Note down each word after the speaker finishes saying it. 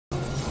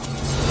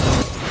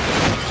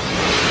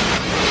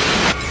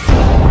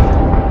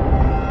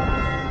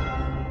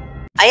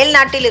அயல்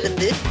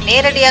நாட்டிலிருந்து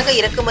நேரடியாக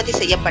இறக்குமதி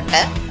செய்யப்பட்ட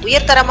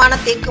உயர்தரமான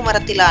தேக்கு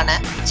மரத்திலான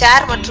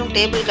சேர் மற்றும்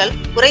டேபிள்கள்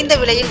குறைந்த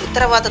விலையில்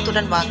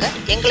உத்தரவாதத்துடன் வாங்க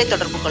எங்களை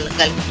தொடர்பு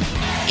கொள்ளுங்கள்.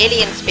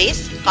 Alien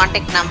space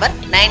contact number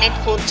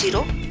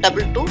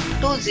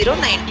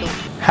 9840222092.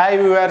 Hi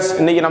viewers,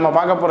 இன்னைக்கு நம்ம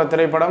பார்க்க போற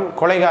திரைப்படம்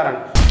கொலைகாரன்.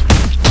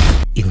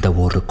 இந்த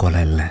ஒரு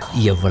கொலை இல்லை,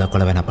 எவ்வளவு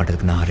கொலை வேணா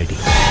பண்றதுக்கு நான் ரெடி.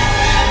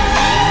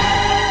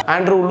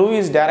 ஆண்ட்ரூ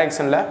லூயிஸ்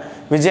டைரக்ஷன்ல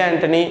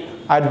விஜயாண்டனி,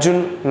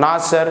 அர்ஜுன்,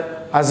 நாசர்,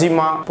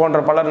 அசிமா போன்ற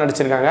பலர்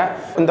நடிச்சிருக்காங்க.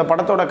 இந்த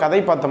படத்தோட கதை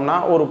பார்த்தோம்னா,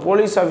 ஒரு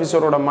போலீஸ்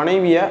ஆஃபீஸரோட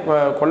மனைவியை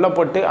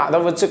கொல்லப்பட்டு அதை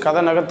வச்சு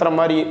கதை நகர்த்துற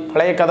மாதிரி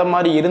பழைய கதை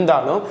மாதிரி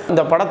இருந்தாலும்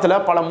இந்த படத்தில்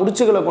பல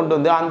முடிச்சுகளை கொண்டு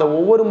வந்து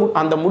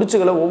அந்த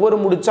முடிச்சுகளை ஒவ்வொரு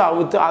முடிச்சா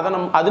அவுத்து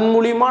அதன்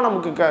மூலியமா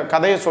நமக்கு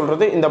கதையை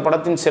சொல்றது இந்த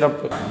படத்தின்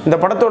சிறப்பு. இந்த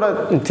படத்தோட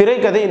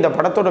திரைக்கதை இந்த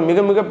படத்தோட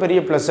மிக மிக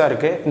பெரிய ப்ளஸ்ஸாக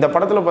இருக்கு. இந்த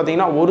படத்தில்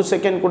பார்த்தீங்கன்னா ஒரு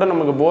செகண்ட் கூட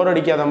நமக்கு போர்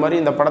அடிக்காத மாதிரி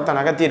இந்த படத்தை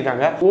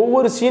நகர்த்தியிருக்காங்க.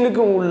 ஒவ்வொரு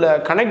சீனுக்கும் உள்ள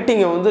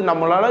கனெக்டிங்கை வந்து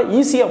நம்மளால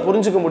ஈஸியாக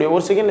புரிஞ்சுக்க முடியும்.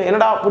 ஒரு செகண்ட்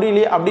என்னடா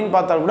புரியலையே அப்படின்னு பார்த்தா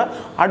கூட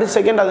அடுத்த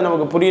செகண்ட் அது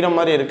நமக்கு புரியுற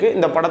மாதிரி இருக்கு.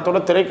 இந்த படத்தோட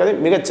திரைக்கதை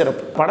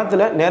மிகச்சிறப்பு.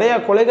 படத்துல நிறைய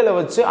கொலைகளை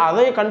வச்சு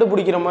அதை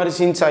கண்டுபிடிக்கிற மாதிரி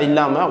சீன்ஸா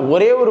இல்லாம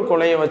ஒரே ஒரு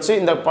கொலையை வச்சு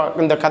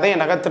இந்த கதையை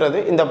நகர்த்துறது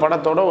இந்த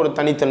படத்தோட ஒரு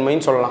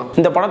தனித்தன்மைன்னு சொல்லலாம்.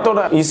 இந்த படத்தோட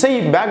இசை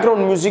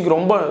பேக்ரவுண்ட் மியூசிக்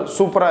ரொம்ப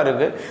சூப்பரா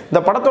இருக்கு.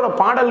 இந்த படத்தோட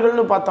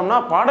பாடல்கள்னு பார்த்தோம்னா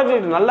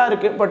பாடல்கள் நல்லா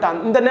இருக்கு. பட்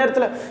அந்த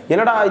நேரத்தில்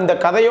என்னடா இந்த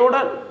கதையோட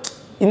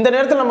இந்த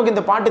நேரத்தில் நமக்கு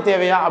இந்த பாட்டு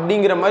தேவையா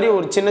அப்படிங்கிற மாதிரி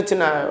ஒரு சின்ன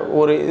சின்ன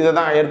ஒரு இதை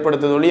தான்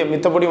ஏற்படுத்துது ஒழிய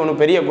மித்தபடி ஒன்றும்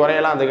பெரிய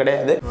குறையெல்லாம் அது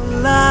கிடையாது.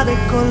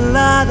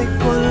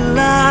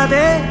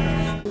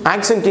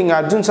 ஆக்ஷன் கிங்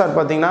அர்ஜுன் சார்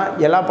பார்த்தீங்கன்னா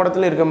எல்லா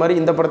படத்துலையும் இருக்க மாதிரி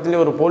இந்த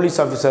படத்துலேயும் ஒரு போலீஸ்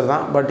ஆஃபீஸர்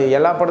தான். பட்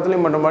எல்லா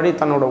படத்துலையும் பண்ணுற மாதிரி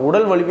தன்னோட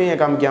உடல் வலிமையை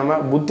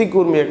காமிக்காமல் புத்தி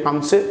கூர்மையை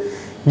காமிச்சு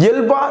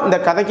இயல்பாக இந்த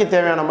கதைக்கு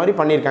தேவையான மாதிரி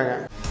பண்ணியிருக்காங்க.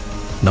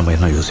 நம்ம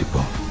என்ன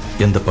யோசிப்போம்,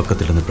 எந்த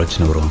பக்கத்துலேருந்து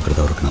பிரச்சனை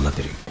வருவாங்கிறது அவருக்கு நல்லா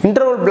தெரியும்.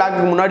 இன்டர்வல்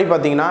பிளாக்கு முன்னாடி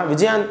பார்த்தீங்கன்னா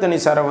விஜயாந்தனி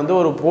சாரை வந்து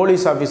ஒரு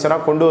போலீஸ்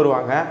ஆஃபீஸராக கொண்டு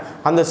வருவாங்க.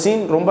 அந்த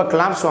சீன் ரொம்ப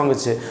கிளாப்ஸ்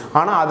வாங்குச்சு.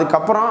 ஆனால்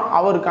அதுக்கப்புறம்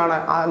அவருக்கான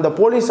அந்த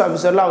போலீஸ்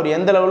ஆஃபீஸரில் அவர்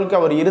எந்த லெவலுக்கு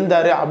அவர்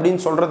இருந்தார்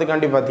அப்படின்னு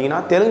சொல்கிறதுக்காண்டி பார்த்தீங்கன்னா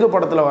தெலுங்கு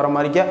படத்தில் வர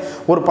மாதிரிக்க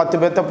ஒரு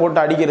 10 பேர்த்த போட்டு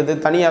அடிக்கிறது,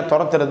 தனியாக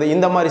துரத்துறது,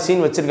 இந்த மாதிரி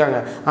சீன்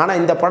வச்சுருக்காங்க. ஆனால்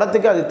இந்த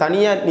படத்துக்கு அது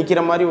தனியாக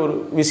நிற்கிற மாதிரி ஒரு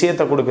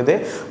விஷயத்தை கொடுக்குது.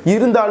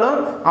 இருந்தாலும்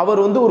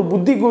அவர் வந்து ஒரு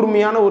புத்தி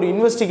கூர்மையான ஒரு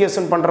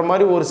இன்வெஸ்டிகேஷன் பண்ணுற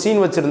மாதிரி ஒரு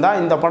சீன் வச்சுருந்தா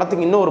இந்த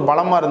படத்துக்கு இன்னும் ஒரு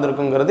பலமாக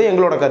இருந்திருக்குங்கிறது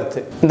எங்களோட கருத்து.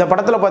 இந்த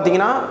படத்துல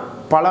பாத்தீங்கன்னா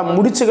பல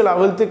முடிச்சுகள்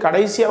அவிழ்த்து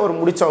கடைசியா ஒரு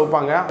முடிச்சு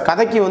வைப்பாங்க.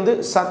 கதைக்கு வந்து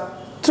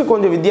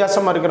கொஞ்சம்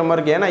வித்தியாசமா இருக்கிற மாதிரி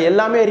இருக்கு. ஏன்னா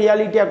எல்லாமே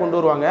ரியாலிட்டியா கொண்டு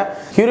வருவாங்க.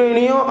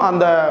 ஹீரோயினியும்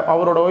அந்த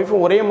அவரோட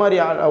ஒய்ஃபும்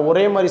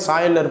ஒரே மாதிரி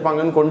சாயல்ல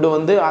இருப்பாங்கன்னு கொண்டு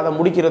வந்து அதை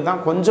முடிக்கிறது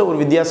தான் கொஞ்சம் ஒரு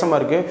வித்தியாசமா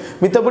இருக்கு.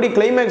 மித்தபடி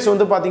கிளைமேக்ஸ்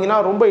வந்து பாத்தீங்கன்னா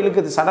ரொம்ப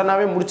இழுக்குது.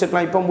 சடனாவே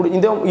முடிச்சிருக்கலாம். இப்போ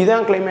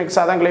இதான் கிளைமேக்ஸ்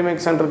அதான்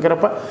கிளைமேக்ஸ்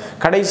இருக்கிறப்ப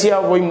கடைசியா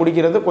போய்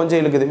முடிக்கிறது கொஞ்சம்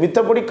இழுக்குது.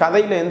 மித்தபடி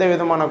கதையில எந்த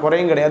விதமான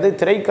குறையும் கிடையாது.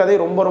 திரைக்கதை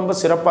ரொம்ப ரொம்ப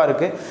சிறப்பா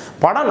இருக்கு.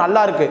 படம்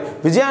நல்லா இருக்கு.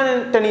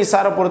 விஜயாண்டனி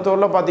சாரை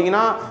பொறுத்தவரை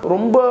பாத்தீங்கன்னா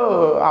ரொம்ப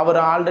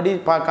அவர் ஆல்ரெடி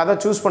கதை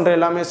சூஸ் பண்ற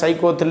எல்லாமே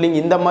சைக்கோ த்ரில்லிங்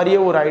இந்த மாதிரியே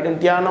ஒரு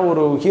ஐடென்டிட்டியான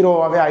ஒரு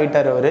ஹீரோவாகவே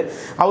ஆயிட்டார்.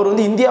 அவர்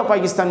வந்து இந்தியா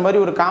பாகிஸ்தான் மாதிரி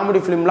ஒரு காமெடி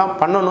ஃபிலிம்லாம்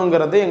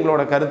பண்ணணுங்கிறது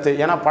எங்களோட கருத்து.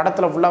 ஏன்னா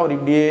படத்தில் ஃபுல்லாக அவர்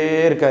இப்படியே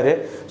இருக்கார்.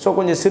 ஸோ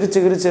கொஞ்சம்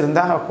சிரிச்சு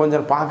இருந்தால்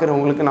கொஞ்சம்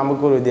பார்க்குறவங்களுக்கு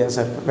நமக்கு ஒரு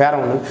வித்தியாசம் இருக்குது. வேற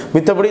ஒன்று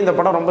மித்தபடி இந்த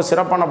படம் ரொம்ப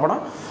சிறப்பான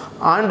படம்.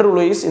 ஆண்ட்ரூ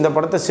லூயிஸ் இந்த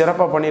படத்தை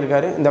சிறப்பாக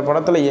பண்ணியிருக்காரு. இந்த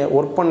படத்தில்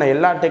ஒர்க் பண்ண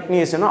எல்லா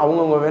டெக்னீஷியனும்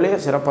அவங்கவுங்க வேலையை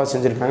சிறப்பாக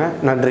செஞ்சுருக்காங்க.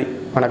 நன்றி,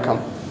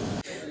 வணக்கம்.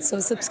 So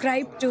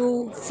subscribe to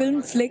Film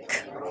Flick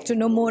to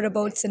know more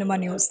about cinema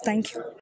news. Thank you.